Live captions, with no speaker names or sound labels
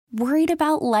Worried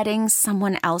about letting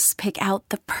someone else pick out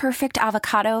the perfect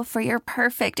avocado for your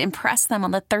perfect impress them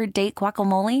on the third date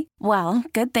guacamole? Well,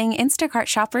 good thing Instacart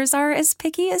shoppers are as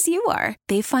picky as you are.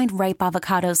 They find ripe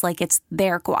avocados like it's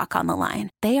their guac on the line.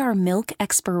 They are milk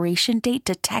expiration date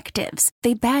detectives.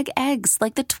 They bag eggs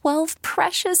like the 12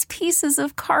 precious pieces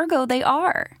of cargo they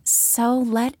are. So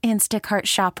let Instacart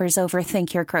shoppers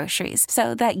overthink your groceries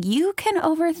so that you can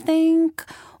overthink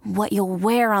what you'll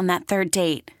wear on that third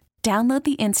date. Download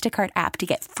the Instacart app to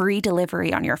get free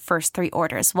delivery on your first 3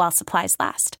 orders while supplies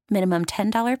last. Minimum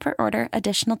 $10 per order.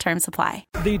 Additional terms apply.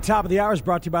 The top of the hour is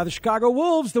brought to you by the Chicago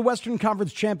Wolves. The Western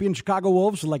Conference champion Chicago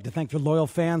Wolves would like to thank their loyal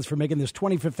fans for making this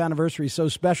 25th anniversary so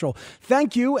special.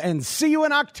 Thank you, and see you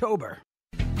in October.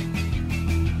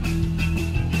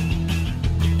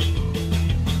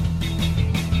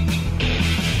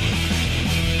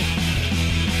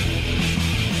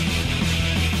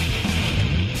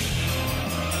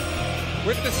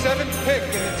 With the 7th pick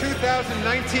in the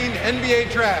 2019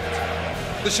 NBA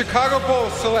Draft, the Chicago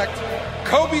Bulls select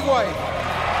Coby White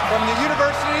from the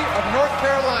University of North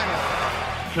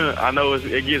Carolina. I know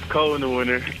it gets cold in the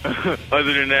winter.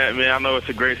 Other than that, man, I know it's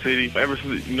a great city. Ever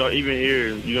since, even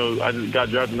here, I just got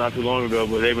drafted not too long ago,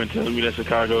 but they've been telling me that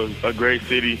Chicago is a great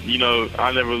city.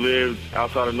 I never lived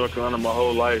outside of North Carolina my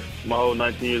whole life, my whole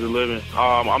 19 years of living.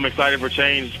 I'm excited for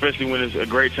change, especially when it's a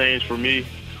great change for me.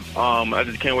 I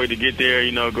just can't wait to get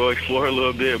there, go explore a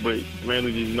little bit, but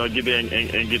mainly just, get there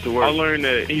and get to work. I learned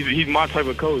that he's my type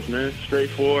of coach, man.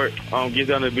 Straightforward, gets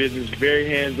down to business, very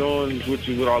hands-on, which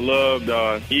is what I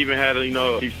loved. He even had,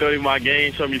 he studied my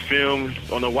game, showed me film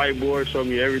on the whiteboard, showed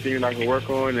me everything that I can work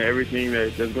on and everything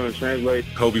that's going to translate.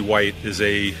 Coby White is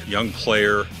a young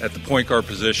player at the point guard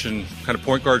position, kind of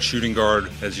point guard, shooting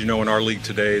guard. As you know, in our league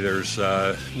today, there's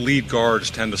lead guards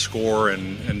tend to score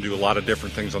and do a lot of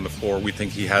different things on the floor. We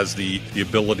think he has the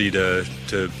ability to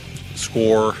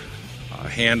score,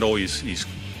 handle. He's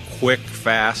quick,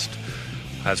 fast,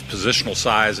 has positional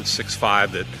size at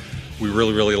 6'5" that we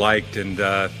really liked, and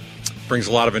brings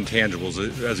a lot of intangibles.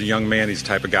 As a young man, he's the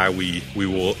type of guy we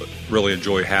will really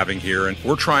enjoy having here. And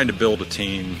we're trying to build a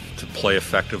team to play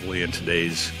effectively in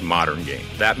today's modern game.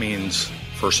 That means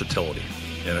versatility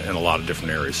in a lot of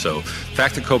different areas. So the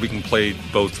fact that Coby can play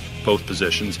both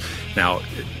positions. Now,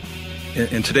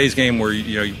 in today's game where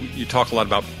you talk a lot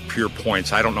about pure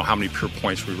points, I don't know how many pure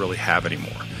points we really have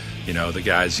anymore. The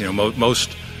guys,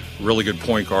 most really good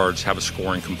point guards have a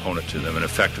scoring component to them, an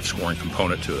effective scoring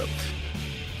component to them.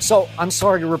 So I'm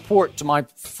sorry to report to my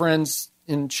friends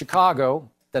in Chicago,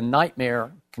 the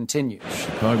nightmare continues.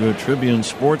 Chicago Tribune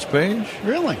sports page.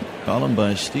 Really? Column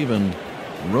by Stephen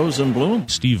Rosenblum.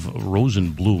 Steve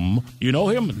Rosenblum. You know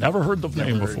him? Never heard the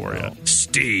name before yet.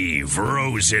 Steve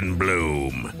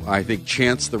Rosenblum. I think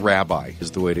Chance the Rabbi is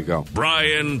the way to go.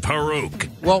 Brian Peruk.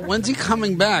 Well, when's he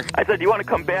coming back? I said, do you want to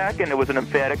come back? And it was an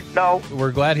emphatic no.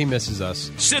 We're glad he misses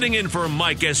us. Sitting in for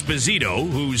Mike Esposito,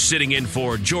 who's sitting in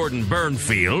for Jordan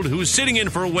Burnfield, who's sitting in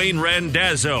for Wayne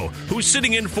Randazzo, who's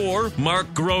sitting in for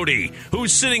Mark Grody,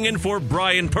 who's sitting in for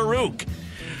Brian Peruk.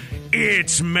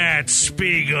 It's Matt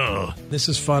Spiegel. This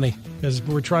is funny, because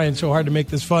we're trying so hard to make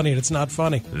this funny, and it's not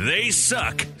funny. They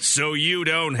suck, so you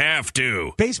don't have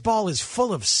to. Baseball is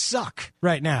full of suck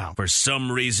right now. For some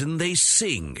reason, they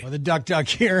sing. Well, the duck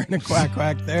here and the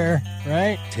quack there,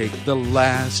 right? Take the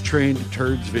last train to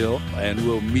Turdsville, and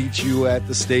we'll meet you at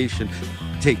the station.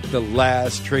 Take the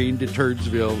last train to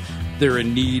Turdsville. They're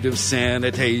in need of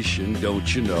sanitation,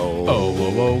 don't you know? Oh, whoa,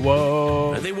 whoa,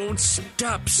 whoa. And they won't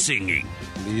stop singing.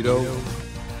 Lido.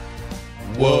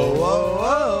 Whoa, whoa,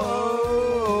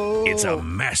 whoa. It's a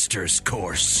master's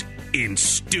course in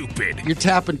stupid. You're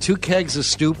tapping 2 kegs of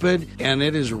stupid, and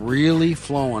it is really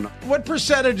flowing. What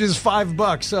percentage is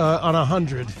 $5 on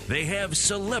 100? They have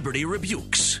celebrity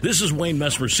rebukes. This is Wayne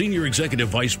Messmer, Senior Executive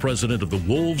Vice President of the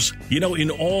Wolves.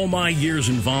 In all my years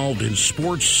involved in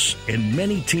sports and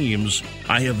many teams,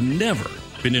 I have never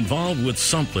been involved with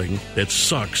something that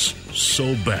sucks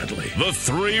so badly. The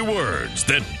 3 words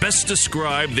that best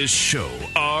describe this show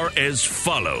are as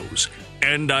follows,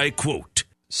 and I quote,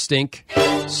 Stink,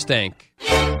 stank,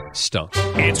 stunk.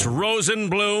 It's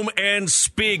Rosenblum and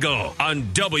Spiegel on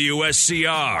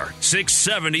WSCR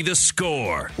 670 The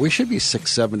Score. We should be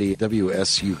 670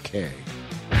 WSUK.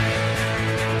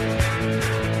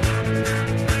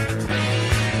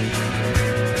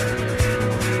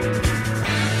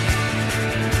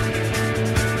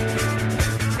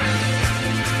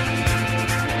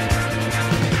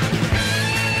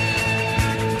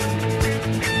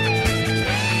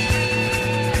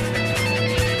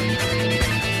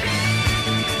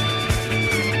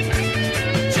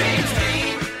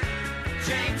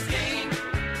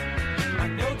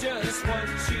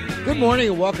 Good morning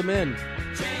and welcome in.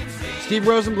 Steve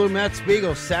Rosenbloom, Matt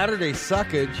Spiegel, Saturday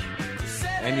Suckage.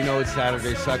 And you know it's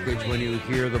Saturday Suckage when you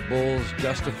hear the Bulls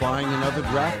justifying another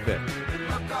draft pick.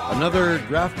 Another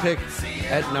draft pick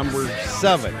at number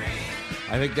 7.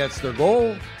 I think that's their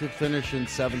goal, to finish in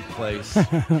 7th place.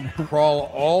 Crawl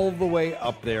all the way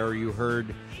up there. You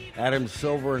heard Adam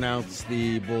Silver announce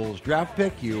the Bulls draft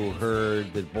pick. You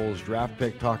heard the Bulls draft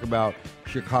pick talk about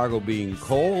Chicago being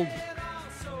cold.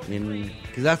 I mean,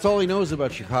 because that's all he knows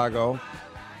about Chicago.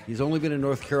 He's only been in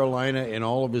North Carolina in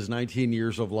all of his 19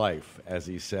 years of life, as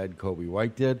he said, Kobe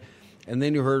White did. And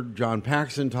then you heard John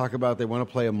Paxson talk about they want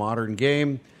to play a modern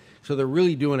game. So they're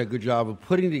really doing a good job of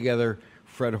putting together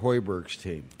Fred Hoiberg's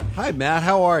team. Hi, Matt.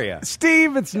 How are you?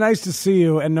 Steve, it's nice to see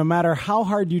you. And no matter how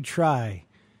hard you try,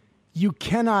 you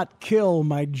cannot kill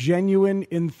my genuine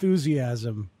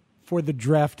enthusiasm for the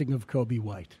drafting of Kobe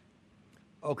White.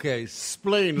 Okay,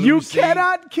 explain, Lucy. You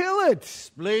cannot kill it.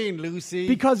 Explain, Lucy.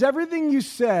 Because everything you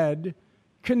said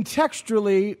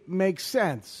contextually makes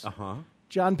sense. Uh-huh.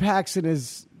 John Paxson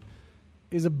is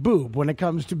a boob when it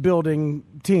comes to building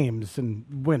teams and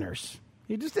winners.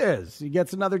 He just is. He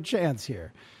gets another chance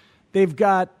here. They've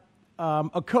got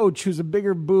a coach who's a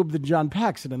bigger boob than John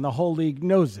Paxson, and the whole league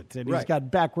knows it. And he's got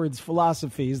backwards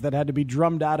philosophies that had to be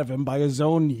drummed out of him by his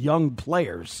own young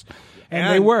players. And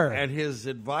they were. And his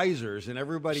advisors and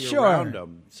everybody around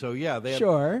him. So, yeah,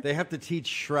 they have to teach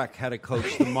Shrek how to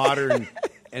coach the modern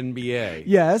NBA.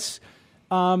 Yes.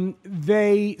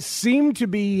 They seem to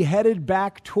be headed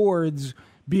back towards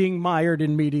being mired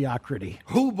in mediocrity.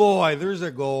 Oh, boy, there's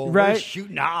a goal. Right? We're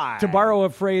shooting high. To borrow a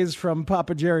phrase from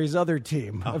Papa Jerry's other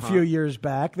team a few years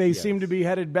back, they seem to be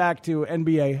headed back to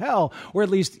NBA hell, or at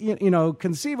least,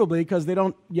 conceivably, because they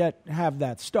don't yet have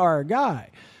that star guy.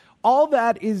 All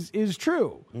that is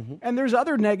true. Mm-hmm. And there's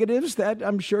other negatives that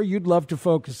I'm sure you'd love to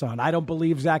focus on. I don't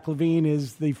believe Zach LaVine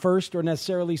is the first or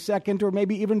necessarily second or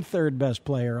maybe even third best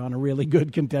player on a really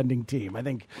good contending team. I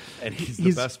think he's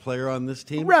the best player on this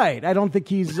team? Right. I don't think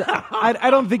he's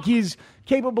I don't think he's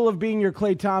capable of being your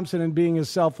Klay Thompson and being as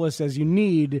selfless as you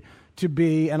need to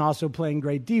be, and also playing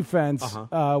great defense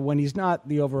when he's not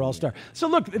the overall star. So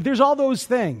look, there's all those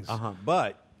things.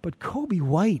 But Kobe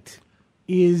White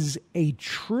is a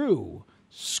true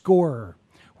scorer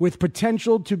with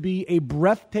potential to be a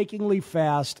breathtakingly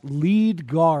fast lead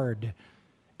guard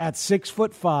at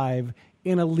 6'5"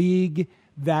 in a league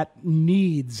that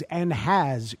needs and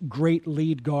has great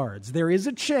lead guards. There is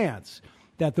a chance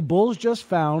that the Bulls just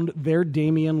found their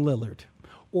Damian Lillard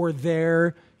or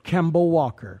their Kemba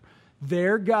Walker,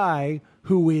 their guy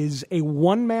who is a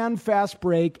one-man fast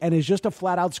break and is just a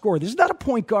flat-out scorer. This is not a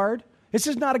point guard. This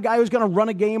is not a guy who's going to run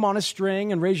a game on a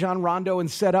string and Rajon Rondo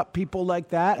and set up people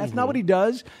like that. That's not what he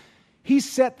does. He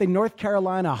set the North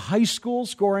Carolina high school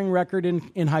scoring record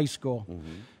in high school.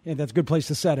 And that's a good place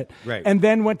to set it. Right. And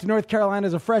then went to North Carolina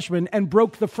as a freshman and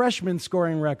broke the freshman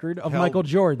scoring record of Michael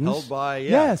Jordan's. Held by,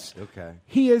 Yes. Okay.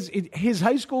 His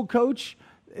high school coach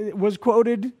was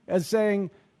quoted as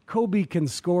saying, Kobe can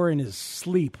score in his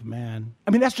sleep, man.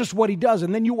 I mean, that's just what he does.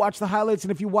 And then you watch the highlights,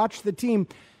 and if you watch the team,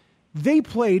 they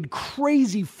played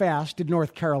crazy fast in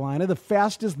North Carolina, the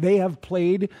fastest they have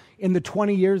played in the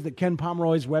 20 years that Ken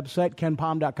Pomeroy's website,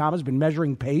 kenpom.com, has been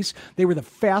measuring pace. They were the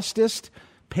fastest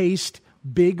paced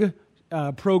big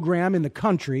program in the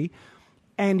country.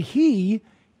 And he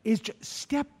is just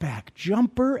step back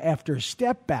jumper after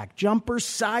step back jumper,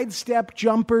 sidestep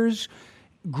jumpers,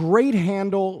 great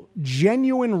handle,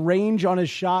 genuine range on his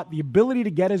shot, the ability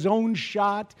to get his own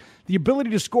shot, the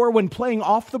ability to score when playing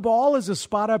off the ball as a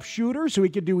spot-up shooter, so he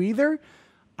could do either.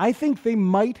 I think they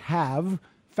might have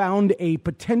found a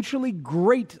potentially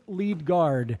great lead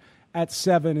guard at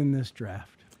 7 in this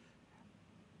draft.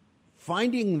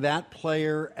 Finding that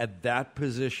player at that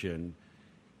position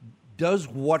does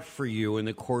what for you in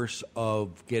the course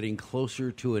of getting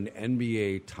closer to an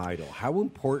NBA title? How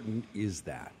important is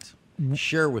that?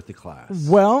 Share with the class.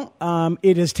 Well,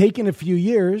 it has taken a few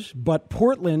years, but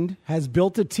Portland has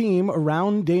built a team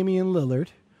around Damian Lillard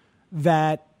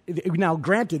that, now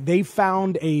granted, they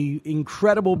found a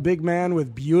incredible big man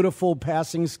with beautiful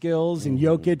passing skills in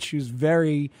Jokic, who's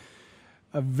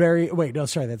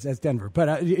that's Denver.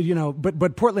 But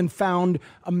but Portland found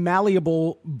a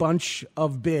malleable bunch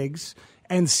of bigs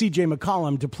and C.J.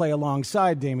 McCollum to play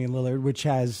alongside Damian Lillard, which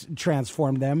has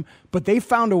transformed them. But they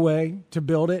found a way to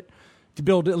build it. To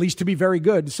build at least to be very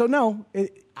good. So, no,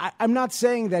 I'm not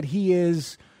saying that he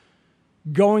is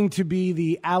going to be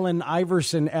the Allen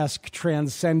Iverson-esque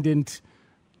transcendent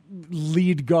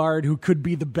lead guard who could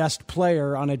be the best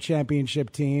player on a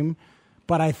championship team,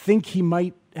 but I think he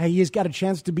has got a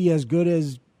chance to be as good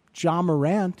as Ja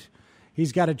Morant.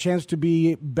 He's got a chance to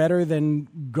be better than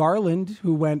Garland,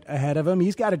 who went ahead of him.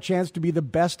 He's got a chance to be the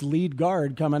best lead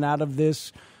guard coming out of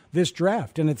this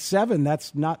draft. And at 7,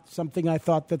 that's not something I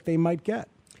thought that they might get.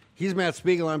 He's Matt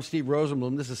Spiegel. I'm Steve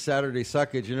Rosenblum. This is Saturday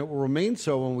Suckage, and it will remain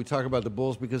so when we talk about the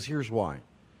Bulls because here's why.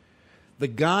 The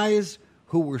guys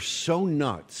who were so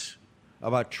nuts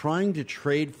about trying to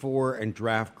trade for and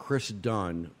draft Chris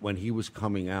Dunn when he was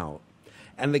coming out,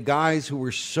 and the guys who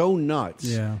were so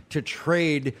nuts to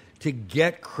trade to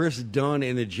get Chris Dunn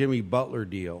in the Jimmy Butler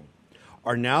deal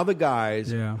are now the guys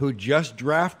who just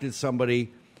drafted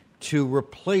somebody to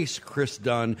replace Chris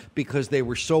Dunn because they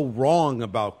were so wrong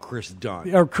about Chris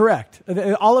Dunn. Or correct.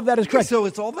 All of that is correct. So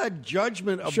it's all that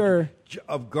judgment of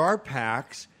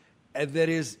Garpax, and that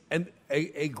is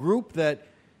a group that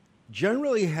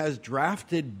generally has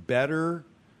drafted better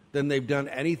than they've done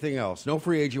anything else. No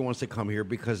free agent wants to come here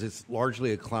because it's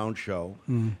largely a clown show.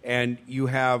 And you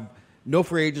have no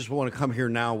free agents want to come here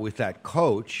now with that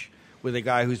coach, with a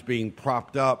guy who's being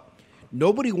propped up.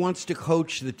 Nobody wants to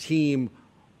coach the team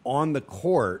on the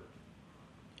court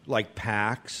like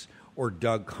Pax or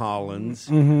Doug Collins,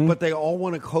 but they all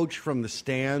want to coach from the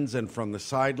stands and from the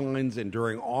sidelines and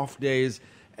during off days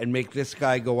and make this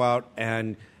guy go out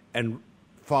and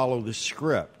follow the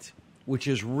script, which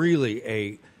is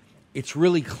really it's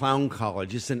really clown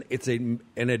college. It's an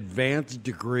advanced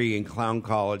degree in clown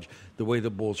college, the way the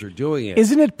Bulls are doing it.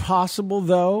 Isn't it possible,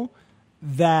 though,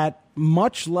 that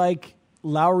much like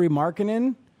Lauri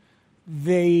Markkanen,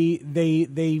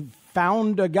 they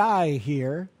found a guy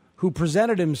here who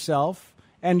presented himself.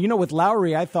 And, with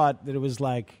Lauri, I thought that it was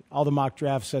like all the mock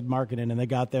drafts said Markkanen, and they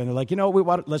got there and they're like,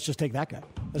 let's just take that guy.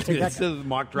 Let's take that guy. The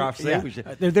mock draft say we should.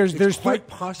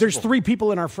 There's 3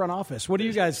 people in our front office. What do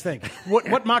you guys think?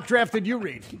 What mock draft did you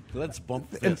read? Let's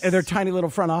bump this. In their tiny little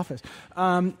front office.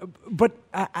 But,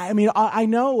 I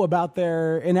know about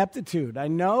their ineptitude. I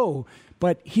know.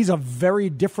 But he's a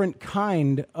very different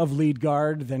kind of lead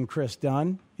guard than Chris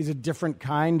Dunn. He's a different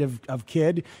kind of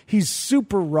kid. He's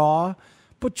super raw,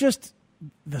 but just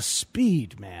the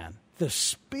speed, man. The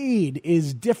speed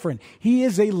is different. He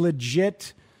is a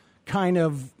legit kind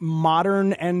of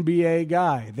modern NBA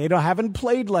guy. They haven't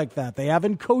played like that. They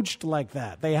haven't coached like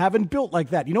that. They haven't built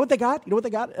like that. You know what they got? You know what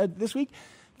they got this week?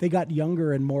 They got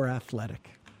younger and more athletic.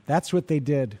 That's what they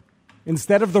did.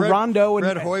 Instead of the Rondo and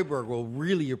Fred Hoiberg will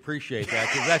really appreciate that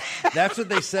because that's what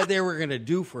they said they were going to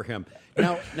do for him.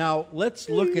 Now let's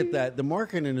look at that. The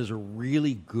Markkanen is a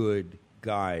really good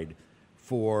guide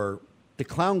for the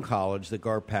clown college that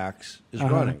Garpax is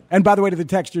running. And by the way, to the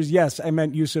textures, yes, I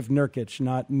meant Yusuf Nurkic,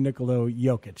 not Nikola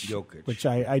Jokic. Which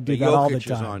I do that all the time.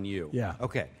 Jokic is on you. Yeah.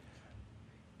 Okay.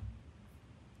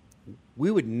 We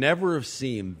would never have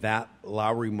seen that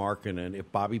Lauri Markkanen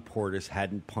if Bobby Portis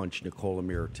hadn't punched Nikola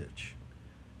Mirotic.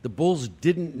 The Bulls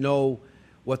didn't know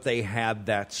what they had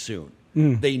that soon.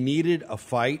 They needed a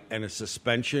fight and a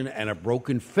suspension and a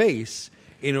broken face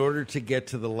in order to get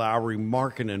to the Lauri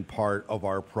Markkanen part of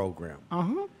our program.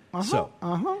 So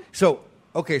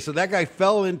that guy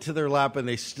fell into their lap and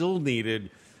they still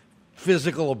needed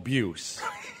physical abuse.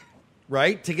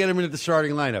 Right? To get him into the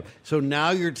starting lineup. So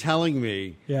now you're telling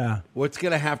me what's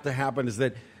going to happen is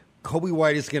that Kobe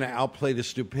White is going to outplay the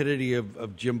stupidity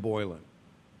of Jim Boylan.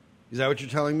 Is that what you're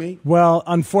telling me? Well,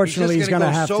 unfortunately, he's going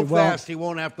to have to. So fast, he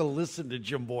won't have to listen to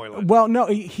Jim Boylan. Well, no,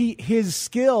 his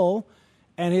skill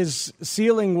and his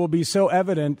ceiling will be so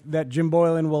evident that Jim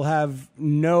Boylan will have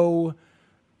no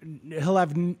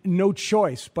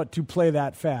choice but to play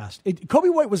that fast. Kobe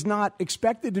White was not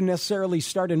expected to necessarily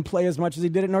start and play as much as he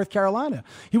did at North Carolina.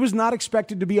 He was not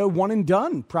expected to be a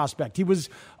one-and-done prospect. He was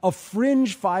a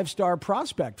fringe 5-star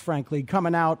prospect, frankly,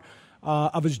 coming out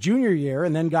of his junior year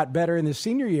and then got better in his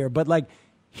senior year. But,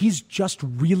 he's just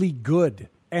really good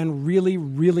and really,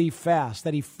 really fast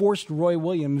that he forced Roy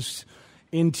Williams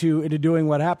into doing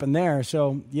what happened there.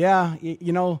 So, yeah,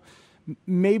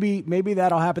 maybe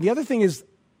that'll happen. The other thing is,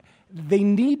 they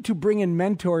need to bring in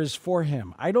mentors for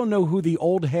him. I don't know who the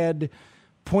old head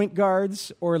point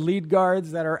guards or lead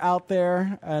guards that are out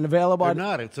there and available. They're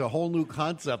not. It's a whole new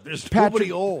concept. There's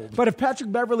nobody old. But if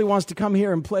Patrick Beverley wants to come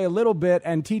here and play a little bit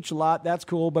and teach a lot, that's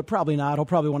cool, but probably not. He'll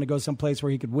probably want to go someplace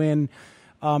where he could win.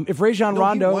 If Rajon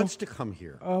Rondo... he wants to come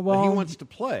here. But he wants to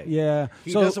play. Yeah.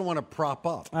 He doesn't want to prop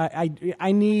up. I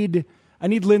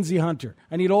need Lindsey Hunter.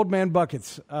 I need old man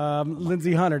buckets,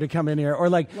 Lindsey Hunter to come in here. Or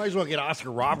might as well get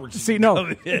Oscar Robertson. See,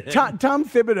 no, Tom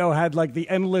Thibodeau had the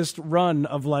endless run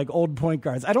of old point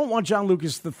guards. I don't want John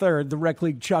Lucas III, the rec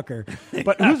league chucker.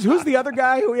 But who's the other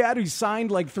guy who he had? He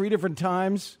signed 3 different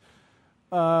times.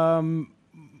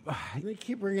 They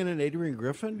keep bringing in Adrian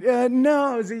Griffin?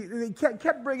 No, they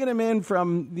kept bringing him in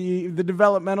from the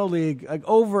developmental league like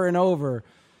over and over.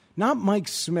 Not Mike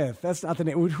Smith. That's not the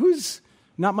name. Who's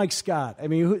not Mike Scott? I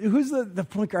mean, who's the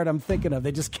point guard I'm thinking of?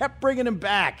 They just kept bringing him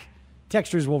back.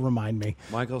 Textures will remind me.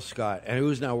 Michael Scott, and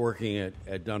who's now working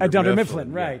at Dunder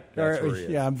Mifflin, right?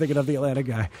 Yeah, I'm thinking of the Atlanta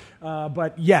guy.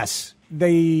 But yes,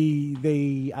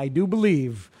 I do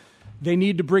believe they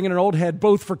need to bring in an old head,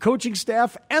 both for coaching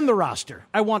staff and the roster.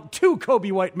 I want 2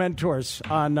 Kobe White mentors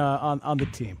on the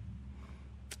team.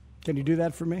 Can you do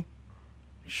that for me?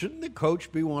 Shouldn't the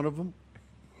coach be one of them?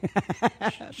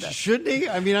 Shouldn't he?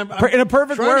 I mean, I'm in a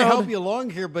perfect trying world to help you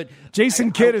along here, but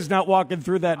Jason Kidd is not walking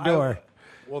through that door.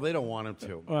 Well, they don't want him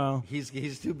to. Well,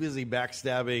 he's too busy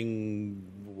backstabbing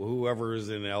whoever is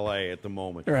in L.A. at the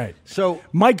moment. Right. So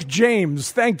Mike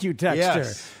James, thank you,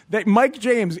 Texter. Yes. Mike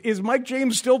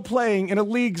James still playing in a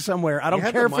league somewhere? I don't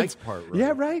care if it's part right.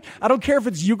 Yeah, right. I don't care if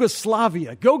it's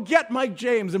Yugoslavia. Go get Mike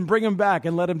James and bring him back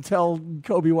and let him tell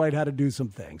Kobe White how to do some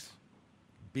things.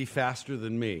 Be faster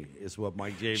than me is what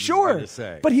Mike James is sure, going to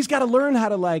say. But he's got to learn how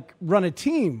to run a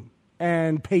team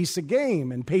and pace a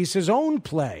game and pace his own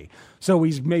play. So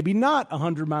he's maybe not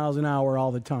 100 miles an hour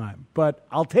all the time. But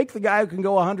I'll take the guy who can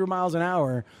go 100 miles an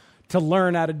hour to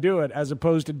learn how to do it, as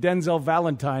opposed to Denzel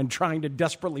Valentine trying to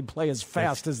desperately play as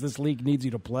fast as this league needs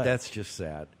you to play. That's just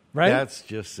sad. Right? That's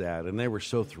just sad. And they were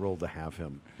so thrilled to have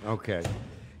him. Okay.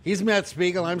 He's Matt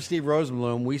Spiegel. I'm Steve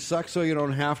Rosenblum. We suck so you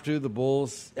don't have to. The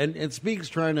Bulls. And Spiegel's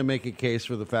trying to make a case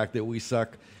for the fact that we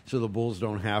suck so the Bulls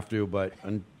don't have to. But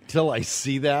until I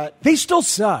see that. They still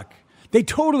suck. They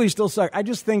totally still suck. I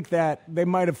just think that they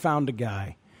might have found a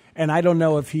guy. And I don't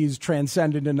know if he's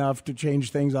transcendent enough to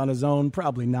change things on his own.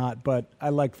 Probably not. But I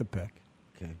like the pick.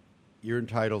 Okay. You're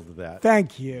entitled to that.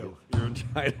 Thank you. You're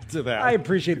entitled to that. I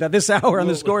appreciate that. This hour on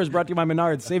The Score is brought to you by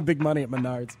Menards. Save big money at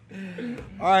Menards.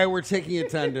 All right, we're taking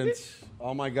attendance.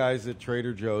 All my guys at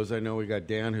Trader Joe's. I know we got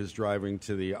Dan who's driving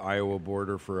to the Iowa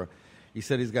border he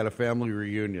said he's got a family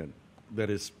reunion that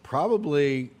is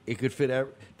probably, it could fit,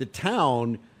 the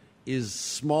town is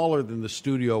smaller than the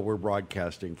studio we're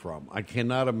broadcasting from. I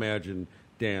cannot imagine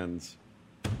Dan's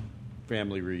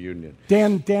family reunion.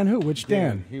 Dan who? Which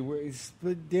Dan? He's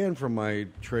Dan from my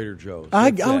Trader Joe's.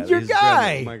 Your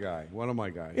guy. My guy. One of my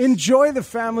guys. Enjoy the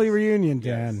family reunion,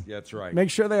 Dan. Yes, that's right. Make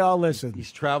sure they all listen.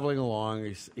 He's traveling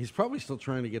along. He's probably still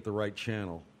trying to get the right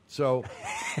channel. So,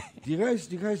 do you guys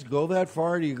go that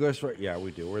far? Do you go as far? Yeah,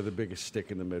 we do. We're the biggest stick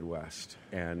in the Midwest,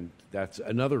 and that's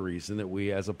another reason that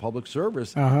we, as a public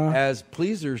service, as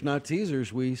pleasers, not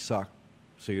teasers, we suck.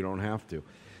 So you don't have to.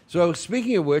 So,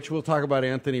 speaking of which, we'll talk about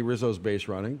Anthony Rizzo's base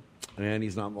running, and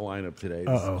he's not in the lineup today.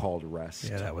 This is called rest.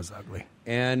 Yeah, that was ugly.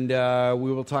 And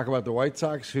we will talk about the White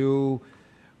Sox, who,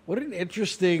 what an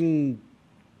interesting.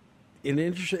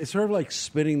 It's sort of like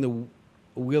spinning the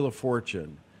wheel of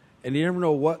fortune. And you never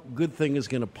know what good thing is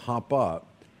going to pop up,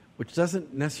 which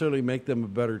doesn't necessarily make them a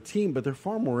better team, but they're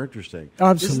far more interesting.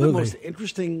 Absolutely. This is the most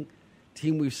interesting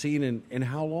team we've seen in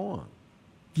how long?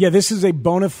 Yeah, this is a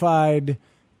bona fide,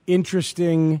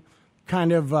 interesting,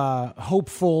 kind of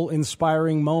hopeful,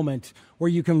 inspiring moment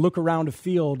where you can look around a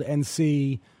field and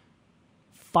see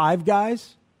 5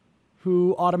 guys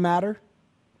who ought to matter.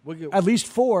 At least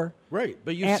 4. Right,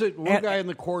 but you sit one guy in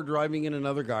the core driving in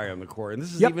another guy on the core. And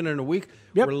this is even in a week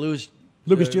where Lucas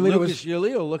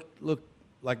Giolito looked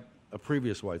like a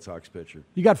previous White Sox pitcher.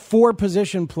 You got 4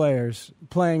 position players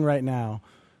playing right now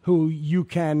who you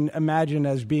can imagine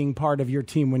as being part of your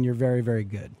team when you're very, very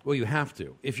good. Well, you have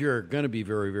to. If you're going to be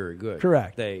very, very good.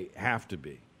 Correct. They have to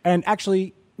be. And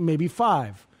actually, maybe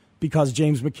 5, because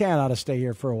James McCann ought to stay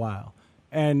here for a while.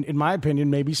 And in my opinion,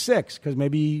 maybe 6, because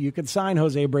maybe you could sign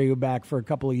Jose Abreu back for a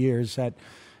couple of years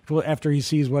after he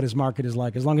sees what his market is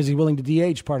like, as long as he's willing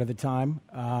to DH part of the time.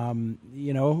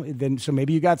 Then so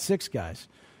maybe you got 6 guys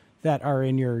that are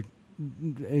in your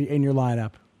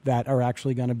lineup that are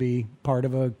actually going to be part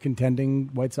of a contending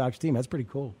White Sox team. That's pretty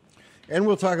cool. And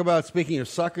we'll talk about, speaking of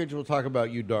suckage, we'll talk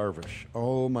about Yu Darvish.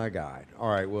 Oh, my God.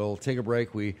 All right, we'll take a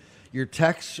break. Your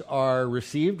texts are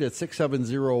received at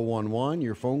 67011.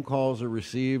 Your phone calls are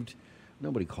received.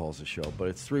 Nobody calls the show, but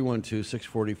it's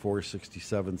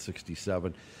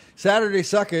 312-644-6767. Saturday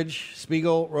Suckage,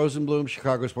 Spiegel, Rosenblum,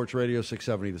 Chicago Sports Radio,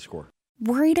 670 The Score.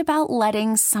 Worried about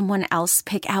letting someone else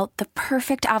pick out the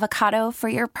perfect avocado for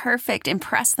your perfect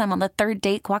impress them on the third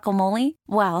date guacamole?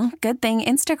 Well, good thing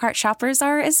Instacart shoppers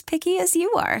are as picky as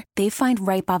you are. They find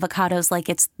ripe avocados like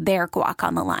it's their guac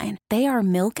on the line. They are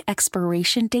milk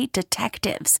expiration date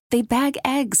detectives. They bag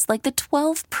eggs like the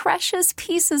 12 precious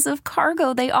pieces of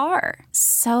cargo they are.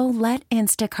 So let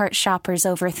Instacart shoppers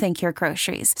overthink your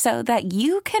groceries so that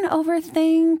you can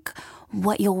overthink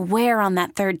what you'll wear on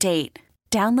that third date.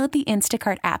 Download the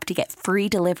Instacart app to get free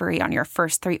delivery on your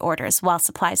first 3 orders while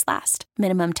supplies last.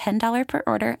 Minimum $10 per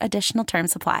order. Additional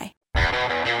terms apply.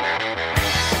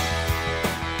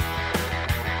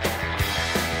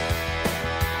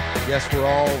 Yes, we're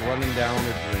all running down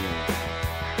a dream.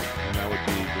 And that would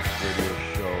be this radio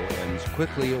show ends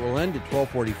quickly. It will end at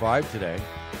 12:45 today.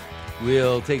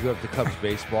 We'll take you up to Cubs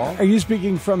baseball. Are you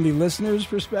speaking from the listener's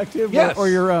perspective Yes. or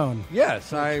your own?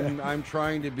 Yes, I'm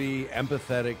trying to be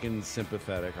empathetic and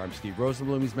sympathetic. I'm Steve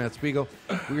Rosenblum. He's Matt Spiegel.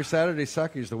 We're your Saturday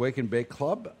Suckers, the Wake and Bake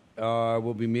Club.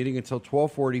 We'll be meeting until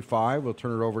 12:45. We'll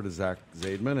turn it over to Zach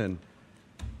Zaidman, and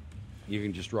you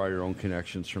can just draw your own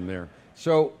connections from there.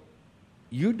 So,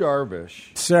 Yu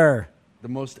Darvish, sir, the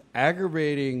most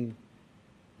aggravating.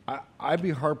 I'd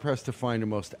be hard pressed to find a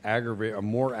more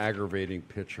aggravating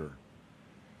pitcher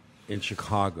in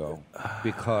Chicago,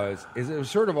 because it was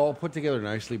sort of all put together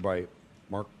nicely by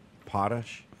Mark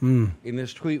Potash in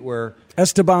this tweet where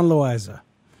Esteban Loaiza.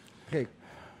 Okay,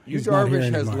 Yu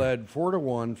Darvish has led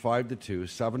 4-1, 5-2,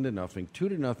 7-0,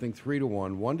 2-0,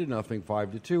 3-1, 1-0,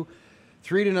 5-2,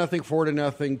 3-0,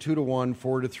 4-0, 2-1,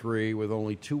 4-3, with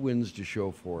only 2 wins to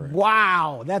show for it.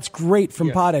 Wow, that's great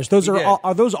from Potash. Those are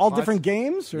those all different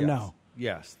games or no?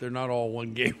 Yes, they're not all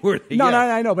one game worthy. No,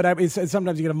 I know, but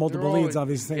sometimes you get multiple leads on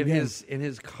these things. In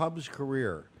his Cubs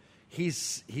career,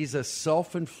 he's a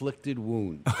self-inflicted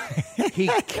wound. He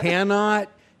cannot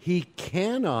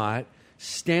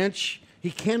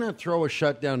throw a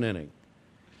shutdown inning.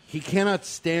 He cannot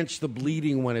stanch the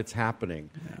bleeding when it's happening.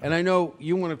 No. And I know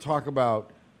you want to talk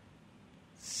about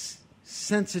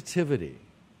sensitivity.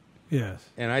 Yes.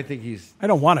 And I think he's I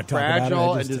don't want to talk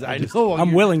fragile about it. I know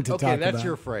I'm willing to talk about it. Okay, that's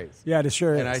your phrase. Yeah, it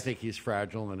sure is. And I think he's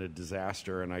fragile and a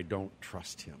disaster, and I don't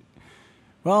trust him.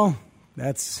 Well,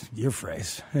 that's your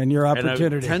phrase and your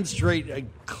opportunity. And 10 straight, a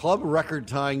club record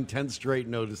tying 10 straight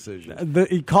no decisions.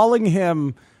 Calling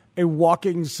him a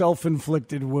walking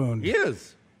self-inflicted wound. He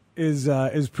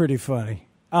is pretty funny.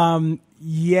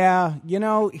 Yeah,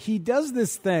 he does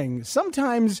this thing.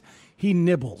 Sometimes he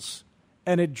nibbles,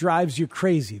 and it drives you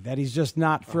crazy that he's just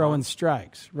not throwing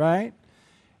strikes, right?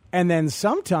 And then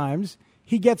sometimes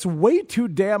he gets way too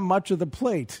damn much of the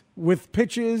plate with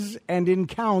pitches and in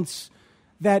counts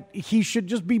that he should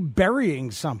just be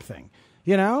burying something,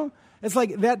 It's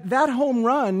like that home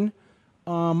run,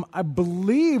 I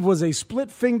believe, was a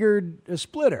split-fingered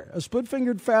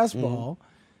fastball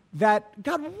that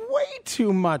got way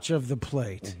too much of the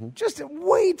plate, just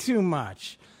way too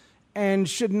much, and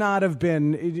should not have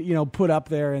been, put up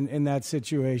there in that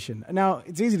situation. Now,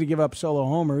 it's easy to give up solo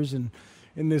homers in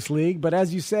this league, but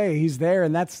as you say, he's there,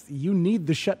 and you need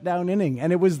the shutdown inning.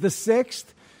 And it was the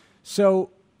 6th, so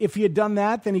if he had done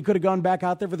that, then he could have gone back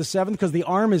out there for the 7th, because the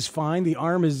arm is fine. The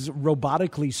arm is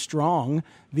robotically strong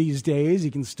these days.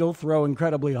 He can still throw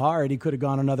incredibly hard. He could have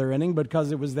gone another inning, but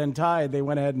because it was then tied, they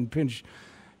went ahead and pinch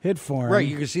hit for him. Right,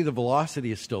 you can see the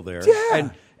velocity is still there.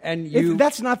 Yeah. And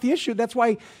that's not the issue. That's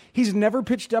why he's never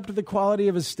pitched up to the quality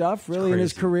of his stuff, really, in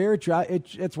his career.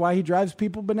 It's why he drives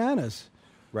people bananas.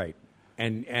 Right.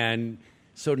 And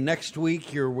so next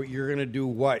week you're going to do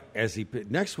what?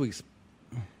 Next week's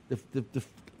the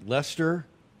Lester,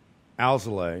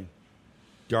 Alzolay,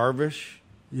 Darvish,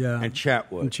 and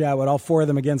Chatwood. All 4 of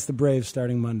them against the Braves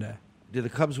starting Monday. Did the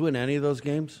Cubs win any of those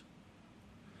games?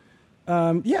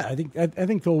 Yeah, I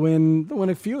think they'll win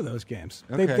a few of those games.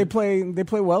 Okay. They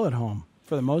play well at home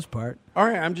for the most part. All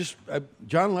right,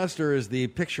 John Lester is the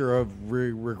picture of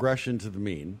regression to the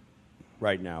mean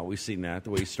right now. We've seen that,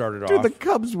 the way he started off. Dude, the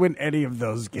Cubs win any of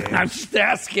those games. I'm just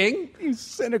asking. You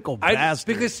cynical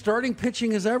bastard. Because starting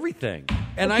pitching is everything.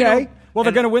 And okay. Well,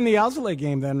 they're going to win the Alzolay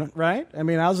game then, right? I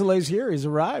mean, Alzolay's here. He's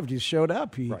arrived. He's showed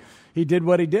up. He did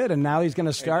what he did, and now he's going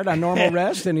to start on normal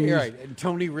rest. And he's right. And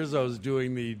Tony Rizzo's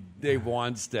doing the Dave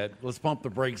Wanstead, let's pump the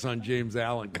brakes on James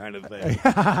Allen kind of thing.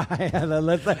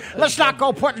 Let's not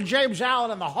go putting James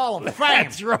Allen in the Hall of Fame.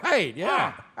 That's right.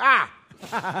 Yeah.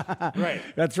 Right.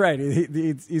 That's right.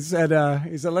 He said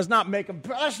let's not make him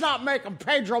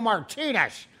Pedro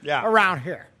Martinez around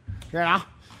here.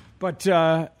 But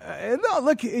no,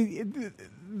 look,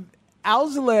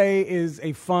 Alzolay is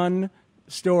a fun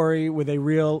story with a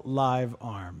real live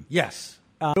arm. Yes.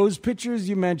 Those pitchers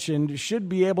you mentioned should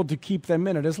be able to keep them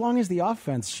in it as long as the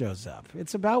offense shows up.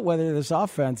 It's about whether this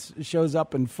offense shows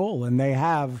up in full, and they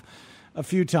have a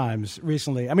few times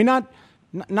recently. I mean, not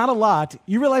a lot.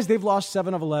 You realize they've lost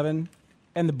 7 of 11,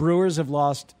 and the Brewers have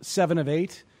lost 7 of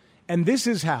 8, and this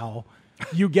is how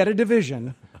you get a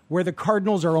division where the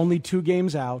Cardinals are only 2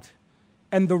 games out,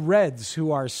 and the Reds,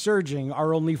 who are surging,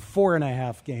 are only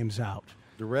 4.5 games out.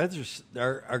 The Reds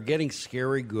are getting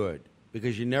scary good.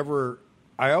 because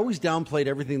I always downplayed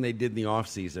everything they did in the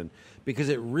offseason because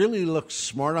it really looked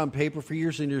smart on paper for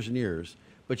years and years and years,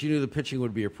 but you knew the pitching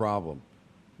would be a problem.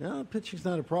 No, pitching's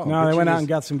not a problem. No, pitching they went out and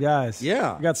got some guys.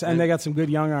 Yeah. And they got some good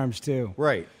young arms, too.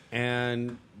 Right.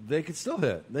 And they could still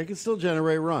hit. They could still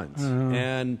generate runs.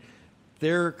 And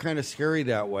they're kind of scary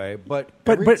that way. But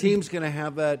every team's going to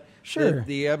have that. Sure.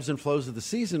 The ebbs and flows of the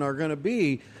season are going to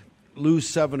be lose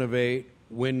 7 of 8,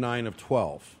 win 9 of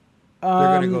 12. They're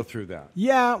going to go through that.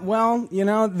 Yeah, well,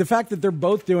 the fact that they're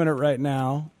both doing it right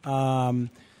now,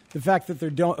 the fact that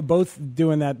they're both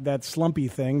doing that slumpy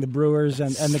thing, the Brewers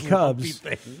and the Cubs,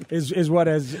 is what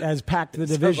has packed the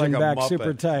division back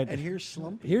super tight. And here's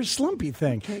slumpy. Here's slumpy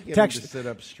thing. Can't get him to sit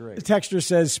up straight. The texter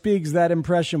says, Speegs, that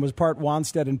impression was part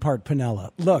Wannstedt and part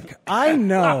Piniella. Look, I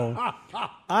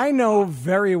know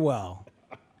very well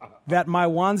that my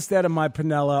Wannstedt and my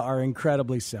Piniella are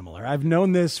incredibly similar. I've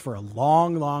known this for a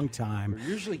long, long time. They're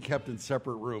usually kept in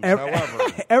separate rooms, however.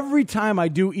 Every time I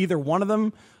do either one of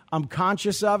them, I'm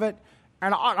conscious of it.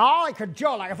 And all I could do,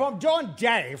 like if I'm doing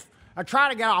Dave, I try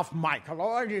to get off Michael,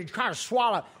 or you kind of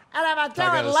swallow. And if I'm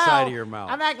doing Lou, side of your mouth.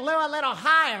 I make Lou a little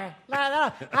higher.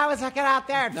 I was looking out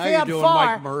there at now field you're doing 4.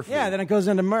 Mike Murphy. Yeah, then it goes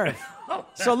into Murph.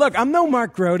 So look, I'm no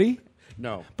Mark Grody.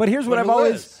 No. But here's what I've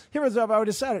always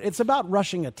decided. It's about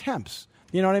rushing attempts.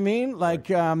 You know what I mean? Like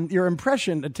your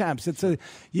impression attempts.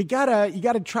 You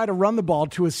gotta try to run the ball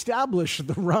to establish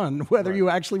the run. Whether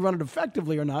you actually run it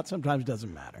effectively or not sometimes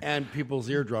doesn't matter. And people's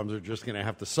eardrums are just going to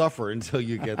have to suffer until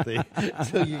you get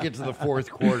until you get to the fourth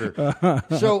quarter.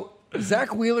 So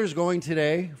Zach Wheeler's going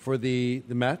today for the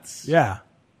Mets. Yeah.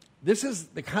 This is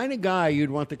the kind of guy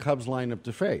you'd want the Cubs lineup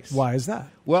to face. Why is that?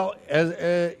 Well,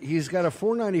 he's got a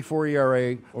 4.94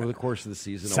 ERA over the course of the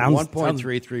season, a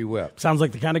 1.33 whip. Sounds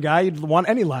like the kind of guy you'd want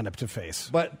any lineup to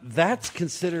face. But that's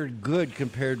considered good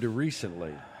compared to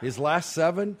recently. His last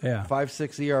 7,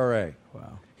 5.6 ERA.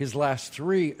 Wow. His last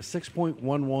 3,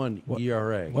 6.11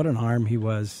 ERA. What an arm he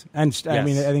was. And I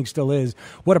mean, I think still is.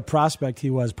 What a prospect he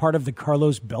was. Part of the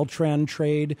Carlos Beltran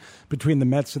trade between the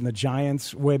Mets and the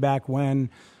Giants way back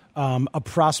when. A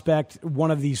prospect,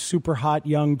 one of these super hot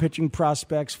young pitching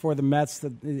prospects for the Mets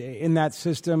in that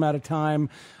system at a time,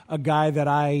 a guy that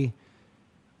I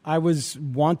was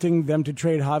wanting them to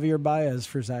trade Javier Baez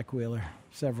for Zach Wheeler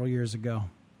several years ago.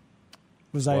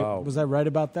 Was I right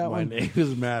about that one? My name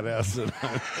is Matt Essen.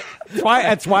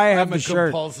 That's why I have the shirt.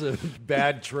 I'm a compulsive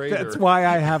bad trader. That's why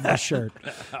I have the shirt.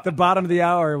 The bottom of the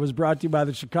hour was brought to you by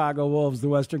the Chicago Wolves. The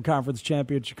Western Conference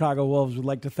champion Chicago Wolves would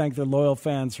like to thank their loyal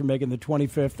fans for making the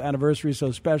 25th anniversary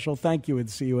so special. Thank you, and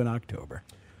see you in October.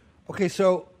 Okay,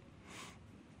 so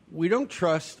I don't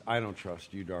trust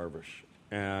you, Darvish.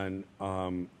 And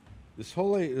this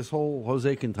whole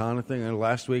Jose Quintana thing, and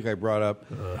last week I brought up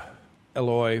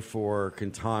Eloy for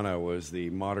Quintana was the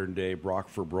modern-day Brock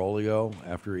Fabrolio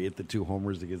after he hit the 2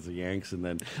 homers against the Yanks, and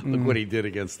then look what he did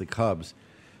against the Cubs.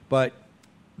 But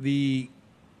the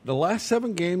last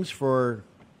 7 games for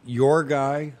your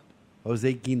guy,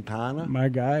 Jose Quintana. My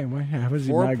guy? How was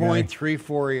he my guy?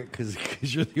 4.34,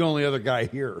 because you're the only other guy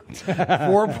here.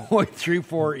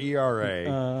 4.34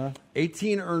 ERA,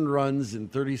 18 earned runs in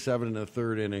 37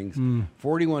 1/3 innings,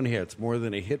 41 hits, more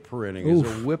than a hit per inning.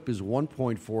 His whip is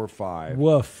 1.45.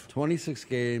 Woof. 26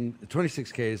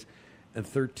 Ks and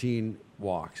 13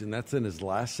 walks, and that's in his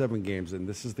last 7 games, and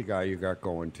this is the guy you got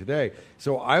going today.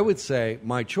 So I would say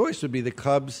my choice would be the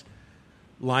Cubs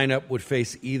lineup would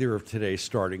face either of today's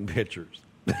starting pitchers.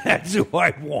 That's who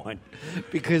I want.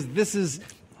 Because this is,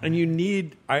 and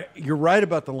you're right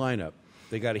about the lineup.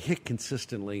 They got to hit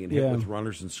consistently and hit with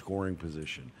runners in scoring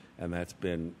position. And that's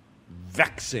been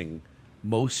vexing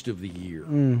most of the year.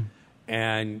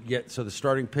 And yet, so the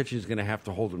starting pitching is going to have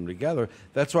to hold them together.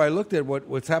 That's why I looked at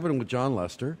what's happening with John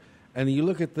Lester. And you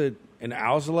look at and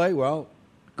Alzolay, well,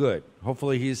 good.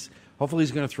 Hopefully he's going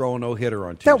to throw a no-hitter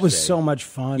on Tuesday. That was so much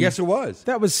fun. Yes, it was.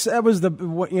 That was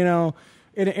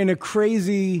in a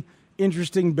crazy,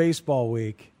 interesting baseball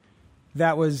week.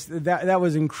 That was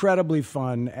incredibly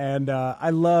fun, and I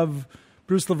love.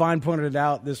 Bruce Levine pointed it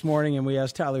out this morning, and we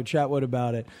asked Tyler Chatwood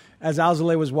about it as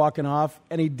Alzolay was walking off,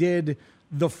 and he did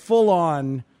the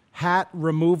full-on hat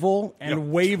removal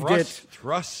and waved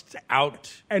thrust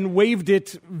out, and waved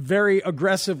it very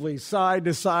aggressively side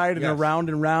to side and around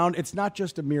and round. It's not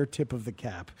just a mere tip of the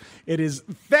cap. It is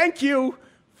thank you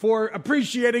for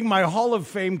appreciating my Hall of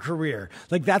Fame career.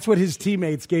 Like that's what his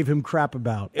teammates gave him crap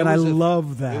about, and I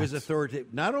love that. It was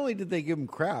authoritative. Not only did they give him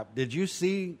crap, did you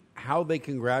see how they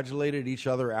congratulated each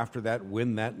other after that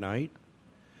win that night?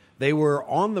 They were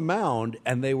on the mound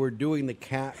and they were doing the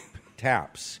cap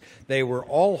taps. They were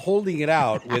all holding it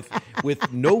out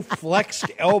with no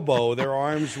flexed elbow. Their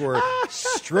arms were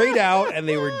straight out, and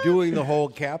they were doing the whole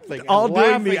cap thing. All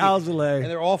doing the Alzole. And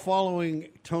they're all following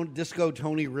Disco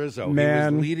Tony Rizzo.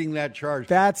 Man. He was leading that charge.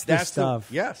 That's the stuff.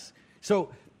 Yes.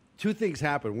 So two things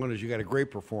happen. One is you got a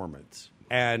great performance,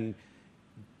 and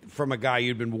from a guy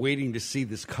you'd been waiting to see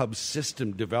this Cubs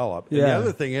system develop. And the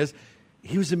other thing is,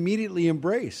 he was immediately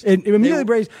embraced.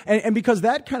 Embraced. And because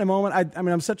that kind of moment, I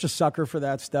mean, I'm such a sucker for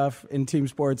that stuff in team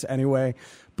sports anyway.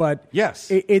 But yes,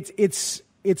 it's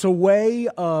a way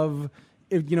of,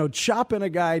 chopping a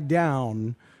guy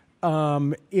down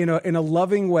in a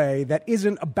loving way that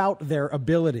isn't about their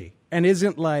ability and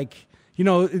isn't like,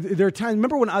 there are times.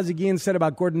 Remember when Ozzie Guillen said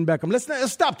about Gordon Beckham,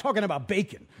 let's stop talking about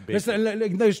bacon.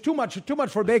 There's too much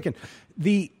for bacon.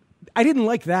 I didn't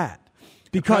like that.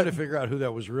 Because I'm trying to figure out who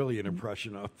that was really an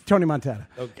impression of. Tony Montana.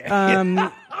 Okay.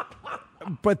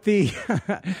 But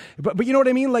but you know what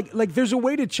I mean? Like there's a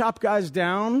way to chop guys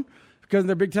down because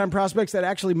they're big time prospects that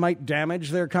actually might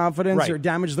damage their confidence or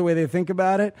damage the way they think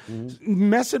about it. Mm-hmm.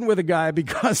 Messing with a guy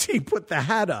because he put the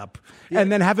hat up and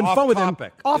then having fun with him.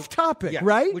 Off topic,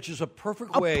 right? Which is a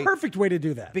perfect way to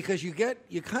do that. Because you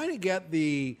kind of get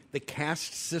the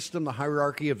caste system, the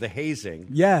hierarchy of the hazing.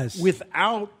 Yes.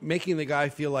 Without making the guy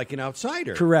feel like an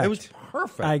outsider. Correct. It was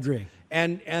perfect. I agree.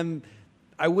 And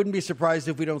I wouldn't be surprised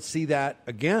if we don't see that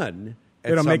again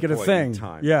at It'll some make it a point thing. in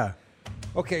time. Yeah.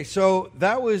 Okay, so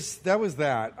that was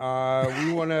that.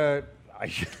 We want to.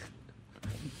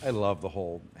 I love the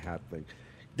whole hat thing.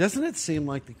 Doesn't it seem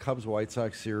like the Cubs-White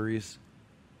Sox series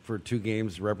for 2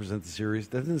 games represent the series?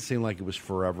 Doesn't it seem like it was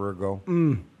forever ago?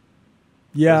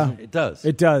 Yeah, it does.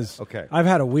 It does. Okay, I've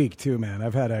had a week too, man.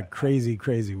 I've had a crazy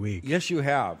week. Yes, you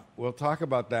have. We'll talk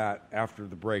about that after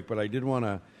the break. But I did want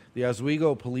to. The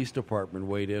Oswego Police Department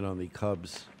weighed in on the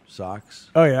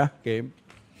Cubs-Sox. Oh yeah, game.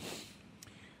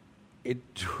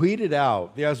 It tweeted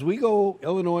out, the Oswego,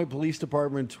 Illinois Police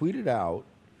Department tweeted out,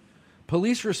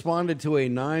 police responded to a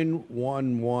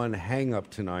 911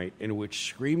 hang-up tonight in which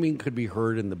screaming could be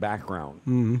heard in the background.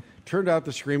 Mm-hmm. Turned out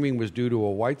the screaming was due to a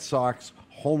White Sox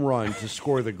home run to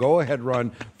score the go-ahead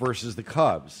run versus the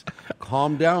Cubs.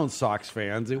 Calm down, Sox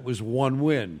fans. It was 1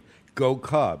 win. Go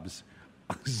Cubs.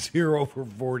 0 for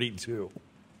 42.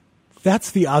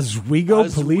 That's the Oswego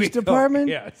Police Department?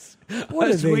 Yes.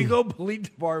 Oswego Police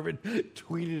Department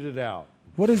tweeted it out.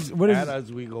 What is at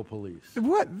Oswego Police?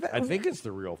 What? I think it's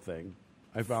the real thing.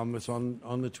 I found this on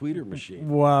the tweeter machine.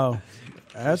 Wow.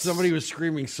 Somebody was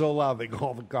screaming so loud they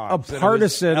called the cops. A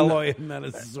partisan.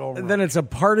 Then it's a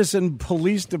partisan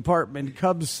police department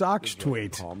Cubs Sox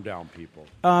tweet. Calm down, people.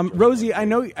 Rosie, I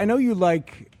know you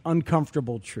like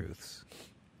uncomfortable truths.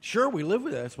 Sure, we live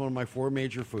with that. It's one of my 4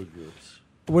 major food groups.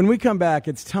 When we come back,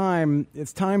 it's time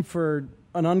for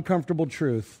an uncomfortable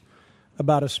truth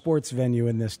about a sports venue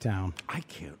in this town. I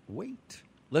can't wait.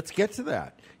 Let's get to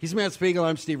that. He's Matt Spiegel.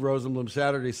 I'm Steve Rosenblum.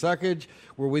 Saturday Suckage.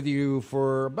 We're with you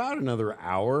for about another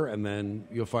hour, and then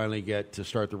you'll finally get to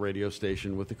start the radio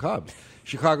station with the Cubs.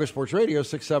 Chicago Sports Radio,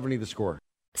 670 The Score.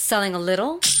 Selling a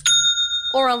little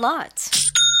or a lot?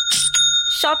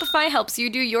 Shopify helps you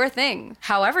do your thing,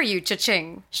 however you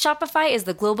cha-ching. Shopify is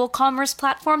the global commerce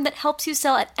platform that helps you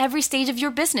sell at every stage of your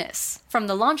business. From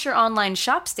the launch your online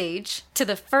shop stage, to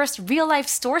the first real-life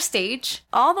store stage,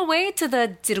 all the way to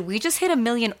the did we just hit 1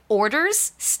 million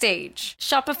orders stage.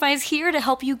 Shopify's here to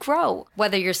help you grow.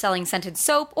 Whether you're selling scented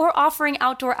soap or offering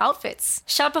outdoor outfits,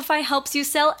 Shopify helps you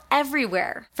sell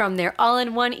everywhere. From their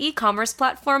all-in-one e-commerce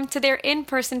platform to their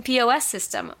in-person POS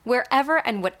system. Wherever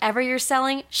and whatever you're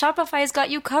selling, Shopify's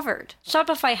got you covered.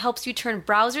 Shopify helps you turn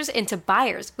browsers into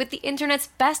buyers with the internet's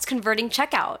best converting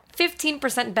checkout.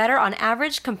 15% better on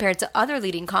average compared to other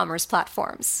leading commerce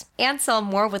platforms. And sell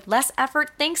more with less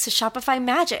effort thanks to Shopify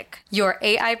Magic, your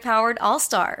AI-powered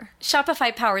all-star.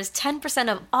 Shopify powers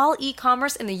 10% of all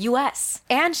e-commerce in the U.S.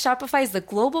 And Shopify is the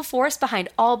global force behind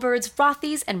Allbirds,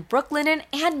 Rothy's, and Brooklinen,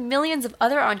 and millions of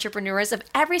other entrepreneurs of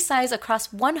every size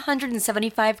across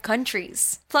 175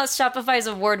 countries. Plus, Shopify's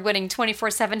award-winning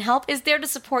 24/7 help is there to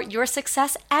support your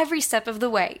success every step of the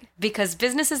way. Because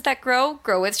businesses that grow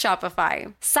with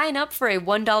Shopify. Sign up for a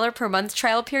 $1 per month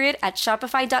trial period at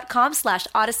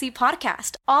shopify.com/Odyssey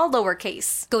Podcast, all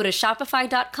lowercase. Go to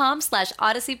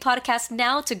shopify.com/Odyssey Podcast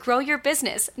now to grow your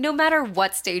business, no matter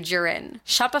what stage you're in.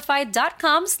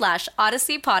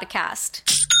 Shopify.com/Odyssey Podcast.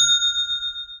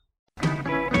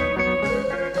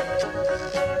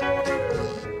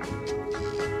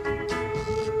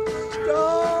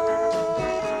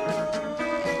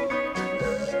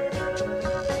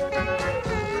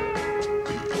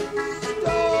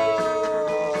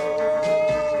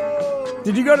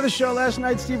 Did you go to the show last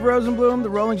night, Steve Rosenblum, the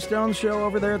Rolling Stones show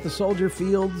over there at the Soldier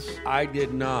Fields? I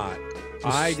did not.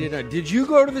 Did you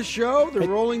go to the show, the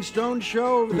Rolling Stones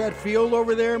show, over that field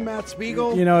over there, Matt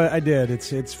Spiegel? You know, I did.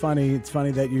 It's funny. It's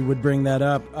funny that you would bring that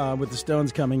up with the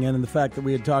Stones coming in and the fact that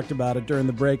we had talked about it during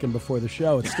the break and before the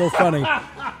show. It's still funny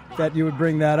that you would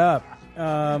bring that up.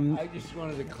 I just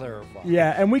wanted to clarify.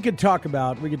 Yeah, and we could talk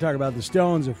about the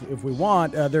Stones if we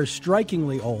want. They're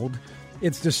strikingly old.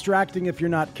 It's distracting if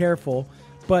you're not careful,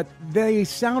 but they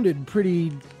sounded pretty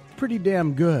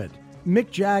damn good. Mick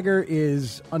Jagger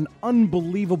is an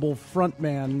unbelievable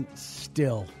frontman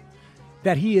still.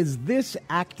 That he is this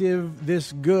active,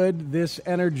 this good, this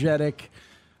energetic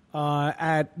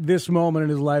at this moment in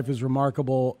his life is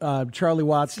remarkable. Charlie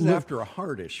Watts. This is after a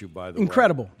heart issue, by the way.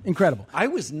 Incredible. I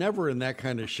was never in that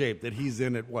kind of shape that he's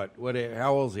in at what?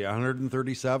 How old is he,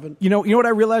 137? You know what I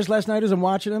realized last night as I'm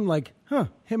watching him? Like,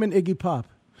 him and Iggy Pop.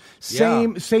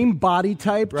 Same body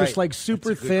type, right. Just like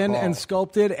super thin and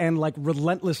sculpted and like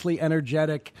relentlessly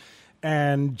energetic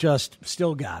and just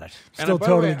still got it. Still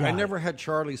totally got it. I never had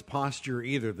Charlie's posture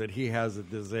either that he has at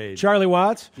this age. Charlie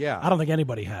Watts? Yeah. I don't think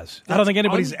anybody has. I don't think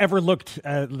anybody's ever looked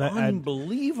at that.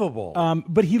 Unbelievable.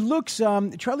 But he looks,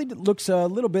 Charlie looks a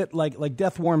little bit like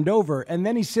death warmed over, and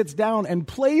then he sits down and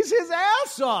plays his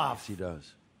ass off. Yes, he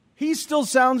does. He still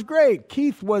sounds great.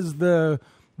 Keith was the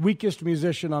weakest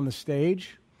musician on the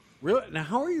stage. Really? Now,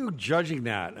 how are you judging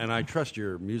that? And I trust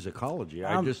your musicology.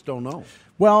 I just don't know.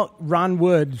 Well, Ron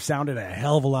Wood sounded a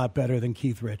hell of a lot better than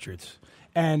Keith Richards.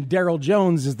 And Daryl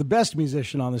Jones is the best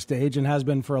musician on the stage and has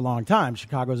been for a long time.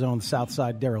 Chicago's own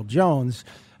Southside Daryl Jones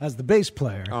as the bass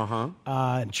player.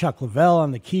 And Chuck Leavell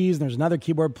on the keys, and there's another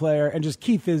keyboard player. And just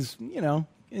Keith is,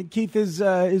 Keith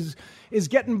is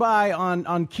getting by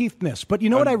on Keithness. But you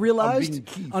know what I realized?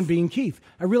 On being Keith.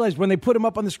 I realized when they put him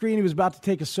up on the screen, he was about to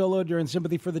take a solo during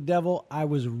Sympathy for the Devil, I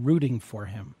was rooting for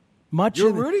him.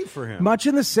 You're rooting for him? Much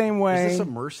in the same way. Is this a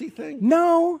mercy thing?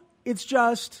 No, it's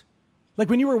just... Like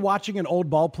when you were watching an old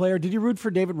ball player, did you root for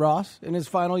David Ross in his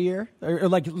final year? Or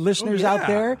like listeners out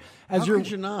there, as could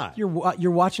you not?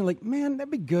 You're watching, like, man, that'd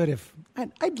be good if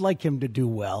I'd like him to do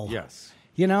well. Yes,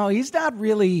 he's not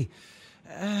really,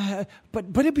 but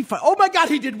it'd be fun. Oh my God,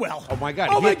 he did well. Oh my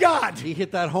God, he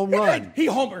hit that home run. He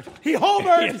homered.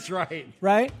 That's right.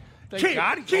 Right.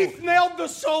 Keith nailed the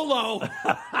solo.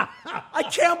 I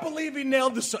can't believe he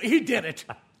nailed the solo. He did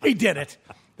it.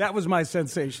 That was my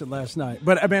sensation last night.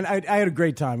 But, I mean, I had a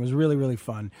great time. It was really, really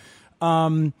fun.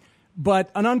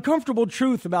 But an uncomfortable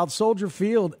truth about Soldier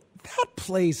Field, that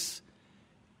place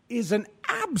is an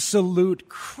absolute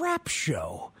crap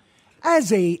show.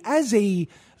 As a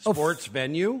sports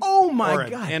venue? Oh, my or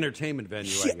God. An entertainment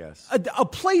venue, I guess. A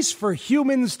place for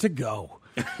humans to go.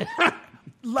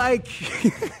 Like,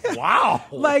 wow.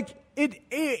 Like,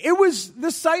 It was,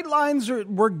 the sight lines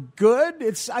were good.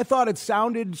 I thought it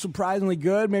sounded surprisingly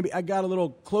good. Maybe I got a little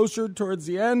closer towards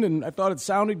the end and I thought it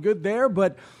sounded good there,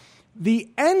 but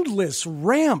the endless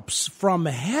ramps from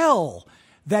hell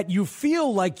that you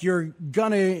feel like you're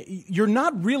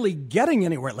not really getting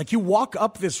anywhere. Like you walk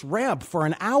up this ramp for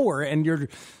an hour and you're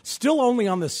still only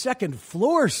on the second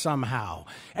floor somehow.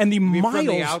 And the miles from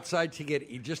the outside to get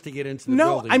into the building.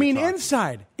 No, I mean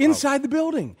inside the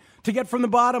building. To get from the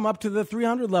bottom up to the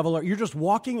 300 level, you're just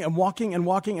walking and walking and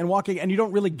walking and walking, and you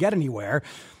don't really get anywhere.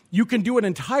 You can do an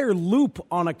entire loop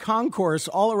on a concourse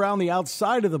all around the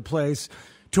outside of the place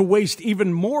to waste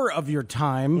even more of your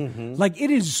time. Mm-hmm. Like,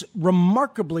 it is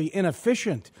remarkably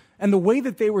inefficient. And the way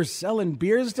that they were selling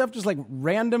beers and stuff, just like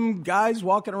random guys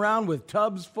walking around with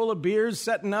tubs full of beers,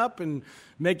 setting up and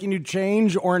making you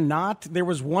change or not. There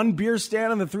was one beer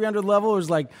stand on the 300 level. It was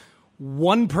like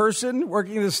one person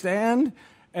working the stand.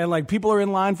 And like people are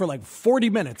in line for like 40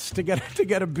 minutes to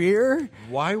get a beer.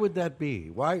 Why would that be?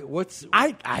 Why? What's?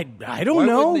 I don't know.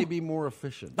 Why wouldn't they be more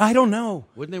efficient? I don't know.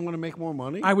 Wouldn't they want to make more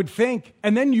money? I would think.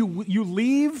 And then you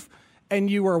leave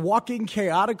and you are walking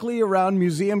chaotically around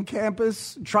museum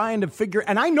campus trying to figure.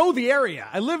 And I know the area.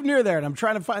 I live near there, and I'm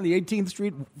trying to find the 18th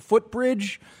Street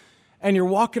footbridge. And you're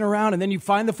walking around, and then you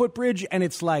find the footbridge, and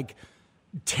it's like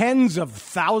tens of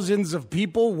thousands of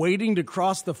people waiting to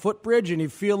cross the footbridge, and you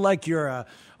feel like you're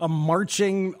a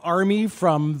marching army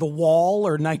from The Wall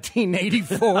or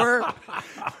 1984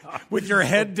 with your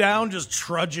head down, just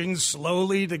trudging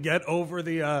slowly to get over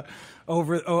the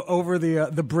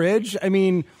the bridge. I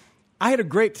mean, I had a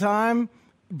great time,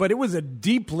 but it was a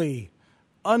deeply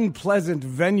unpleasant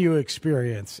venue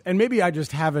experience, and maybe I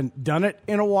just haven't done it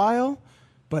in a while.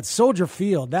 But Soldier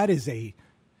Field, that is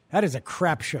That is a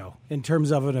crap show in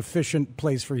terms of an efficient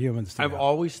place for humans to I've go.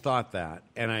 always thought that,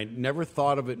 and I never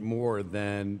thought of it more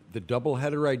than the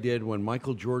doubleheader I did when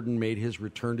Michael Jordan made his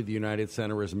return to the United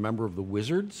Center as a member of the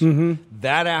Wizards. Mm-hmm.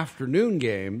 That afternoon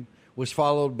game was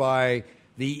followed by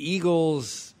the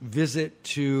Eagles' visit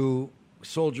to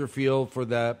Soldier Field for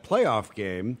the playoff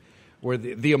game, where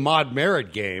the Ahmad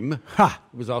Merritt game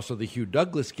was also the Hugh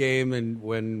Douglas game, and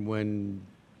when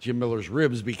Jim Miller's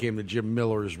Ribs became the Jim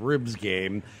Miller's Ribs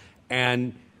game,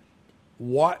 and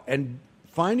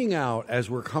finding out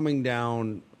as we're coming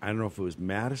down, I don't know if it was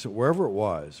Madison, wherever it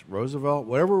was, Roosevelt,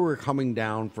 whatever we're coming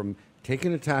down from,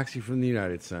 taking a taxi from the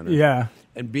United Center,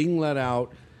 and being let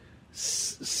out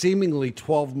seemingly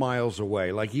 12 miles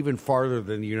away, like even farther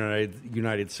than the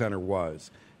United Center was,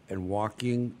 and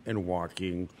walking,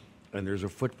 and there's a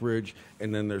footbridge,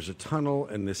 and then there's a tunnel,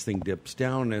 and this thing dips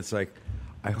down, and it's like,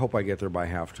 I hope I get there by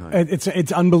halftime.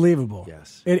 It's unbelievable.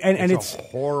 Yes. It's a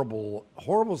horrible,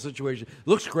 horrible situation.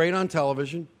 Looks great on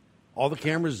television. All the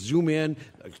cameras zoom in,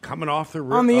 coming off the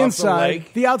on the off inside. The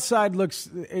lake. The outside looks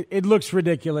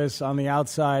ridiculous on the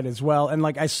outside as well. And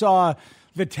like I saw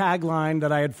the tagline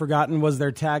that I had forgotten was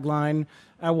their tagline.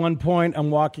 At one point,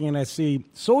 I'm walking and I see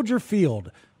Soldier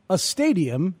Field, a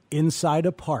stadium inside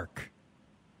a park.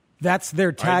 That's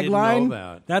their tagline. I didn't know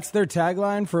that. That's their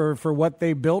tagline for what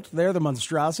they built there, the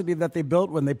monstrosity that they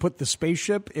built when they put the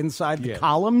spaceship inside the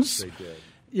columns. They did.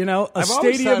 You know, I've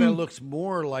always thought it looks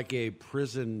more like a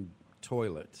prison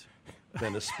toilet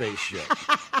than a spaceship.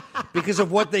 Because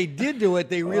of what they did to it,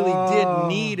 they really did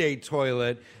need a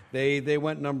toilet. They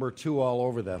went number 2 all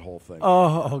over that whole thing.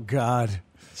 Oh God.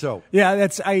 So yeah,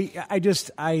 that's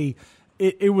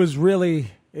it was really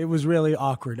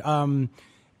awkward.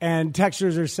 And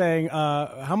texters are saying,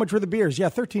 how much were the beers? Yeah,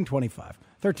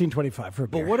 $13.25 for a beer.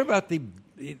 But what about the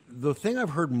thing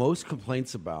I've heard most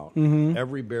complaints about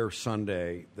every Bear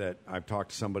Sunday that I've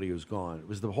talked to somebody who's gone? It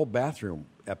was the whole bathroom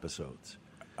episodes.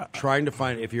 Trying to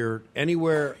find, if you're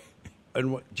anywhere,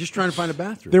 and just trying to find a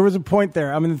bathroom. There was a point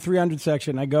there. I'm in the 300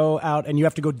 section. I go out, and you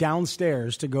have to go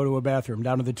downstairs to go to a bathroom,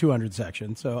 down to the 200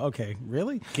 section. So, okay,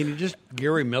 really? Can you just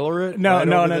Gary Miller it? No.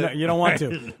 You don't want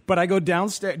to. But I go down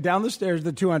the stairs,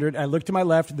 the 200. I look to my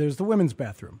left. There's the women's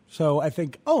bathroom. So I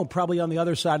think, probably on the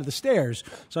other side of the stairs.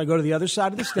 So I go to the other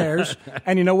side of the stairs,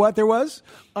 and you know what there was?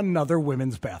 Another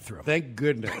women's bathroom. Thank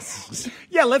goodness.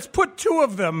 Yeah, let's put 2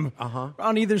 of them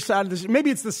on either side of this. Maybe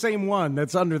it's the same one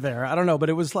that's under there. I don't know, but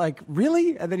it was like,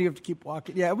 really? And then you have to keep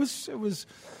walking. Yeah, it was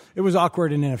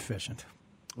awkward and inefficient.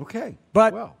 Okay.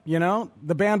 But,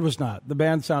 the band was not. The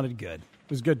band sounded good. It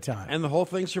was a good time. And the whole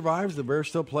thing survives. The Bears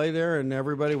still play there, and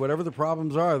everybody, whatever the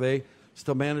problems are, they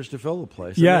still managed to fill the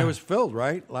place. Yeah. I mean, it was filled,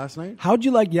 right, last night? How'd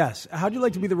you like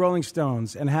to be the Rolling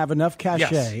Stones and have enough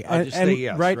cachet,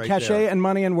 cachet and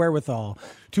money and wherewithal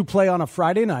to play on a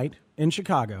Friday night in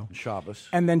Chicago, Shabbos,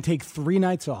 and then take 3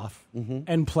 nights off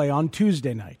and play on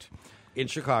Tuesday night? In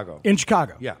Chicago.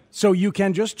 Yeah. So you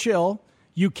can just chill.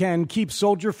 You can keep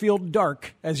Soldier Field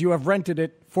dark as you have rented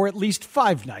it for at least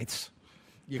 5 nights.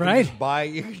 You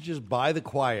can just buy the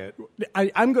quiet.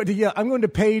 I'm going to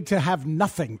pay to have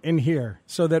nothing in here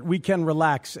so that we can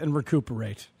relax and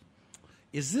recuperate.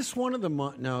 Is this one of the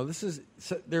months? No,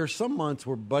 there are some months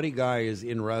where Buddy Guy is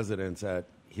in residence at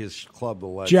his club, The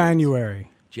Legends. January.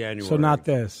 So not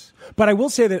this. But I will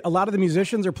say that a lot of the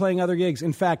musicians are playing other gigs.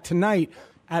 In fact, tonight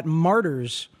at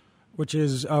Martyrs, which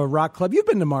is a rock club. You've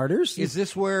been to Martyrs. Is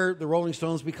this where the Rolling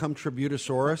Stones become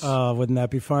Tributosaurus? Wouldn't that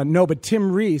be fun? No, but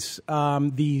Tim Reese,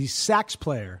 the sax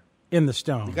player in the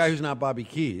Stones. The guy who's not Bobby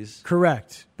Keys.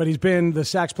 Correct. But he's been the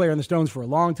sax player in the Stones for a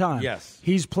long time. Yes.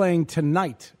 He's playing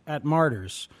tonight at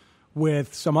Martyrs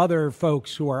with some other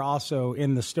folks who are also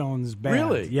in the Stones band.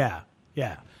 Really? Yeah.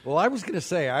 Well, I was going to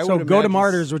say, So go to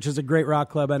Martyrs, which is a great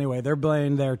rock club anyway. They're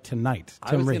playing there tonight.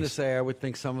 I was going to say, I would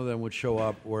think some of them would show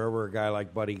up wherever a guy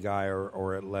like Buddy Guy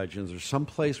or at Legends or some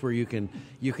place where you can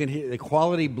hear the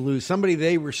quality blues. Somebody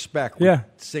they respect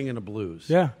singing a blues.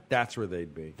 Yeah. That's where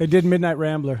they'd be. They did Midnight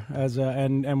Rambler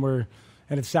and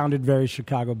it sounded very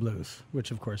Chicago blues,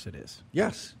 which of course it is.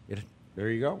 Yes.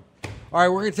 There you go. All right,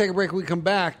 we're going to take a break. When we come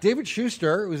back, David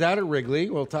Schuster, who's out at Wrigley.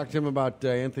 We'll talk to him about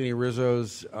Anthony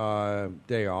Rizzo's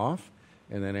day off,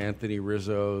 and then Anthony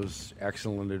Rizzo's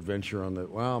excellent adventure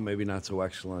maybe not so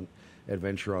excellent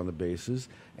adventure on the bases,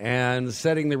 and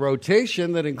setting the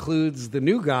rotation that includes the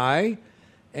new guy.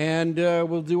 And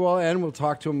we'll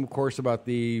talk to him, of course, about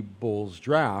the Bulls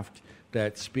draft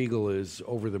that Spiegel is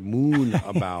over the moon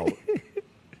about.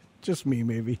 Just me,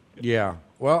 maybe. Yeah.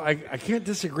 Well, I can't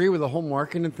disagree with the whole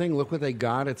marketing thing. Look what they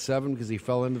got at 7 because he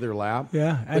fell into their lap.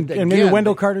 Yeah, and maybe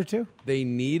Wendell Carter too. They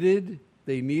needed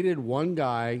one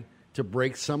guy to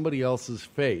break somebody else's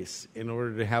face in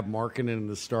order to have Markkanen in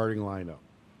the starting lineup.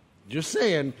 Just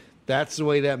saying, that's the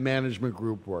way that management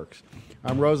group works.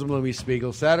 I'm Rosenblum, East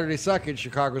Spiegel. Saturday Suckage,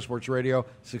 Chicago Sports Radio,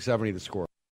 670 The Score.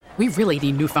 We really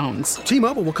need new phones.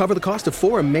 T-Mobile will cover the cost of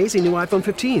 4 amazing new iPhone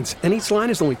 15s, and each line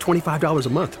is only $25 a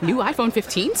month. New iPhone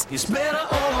 15s? It's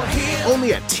better over here.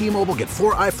 Only at T-Mobile, get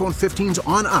 4 iPhone 15s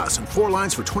on us and 4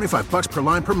 lines for $25 per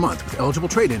line per month with eligible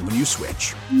trade-in when you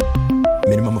switch.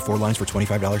 Minimum of 4 lines for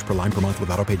 $25 per line per month with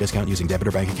autopay discount using debit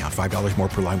or bank account. $5 more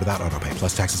per line without autopay,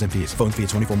 plus taxes and fees. Phone fee at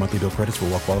 24 monthly bill credits for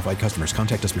well-qualified customers.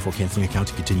 Contact us before canceling account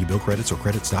to continue bill credits or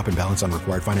credit stop and balance on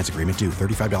required finance agreement due.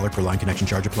 $35 per line connection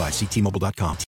charge applies. See T-Mobile.com.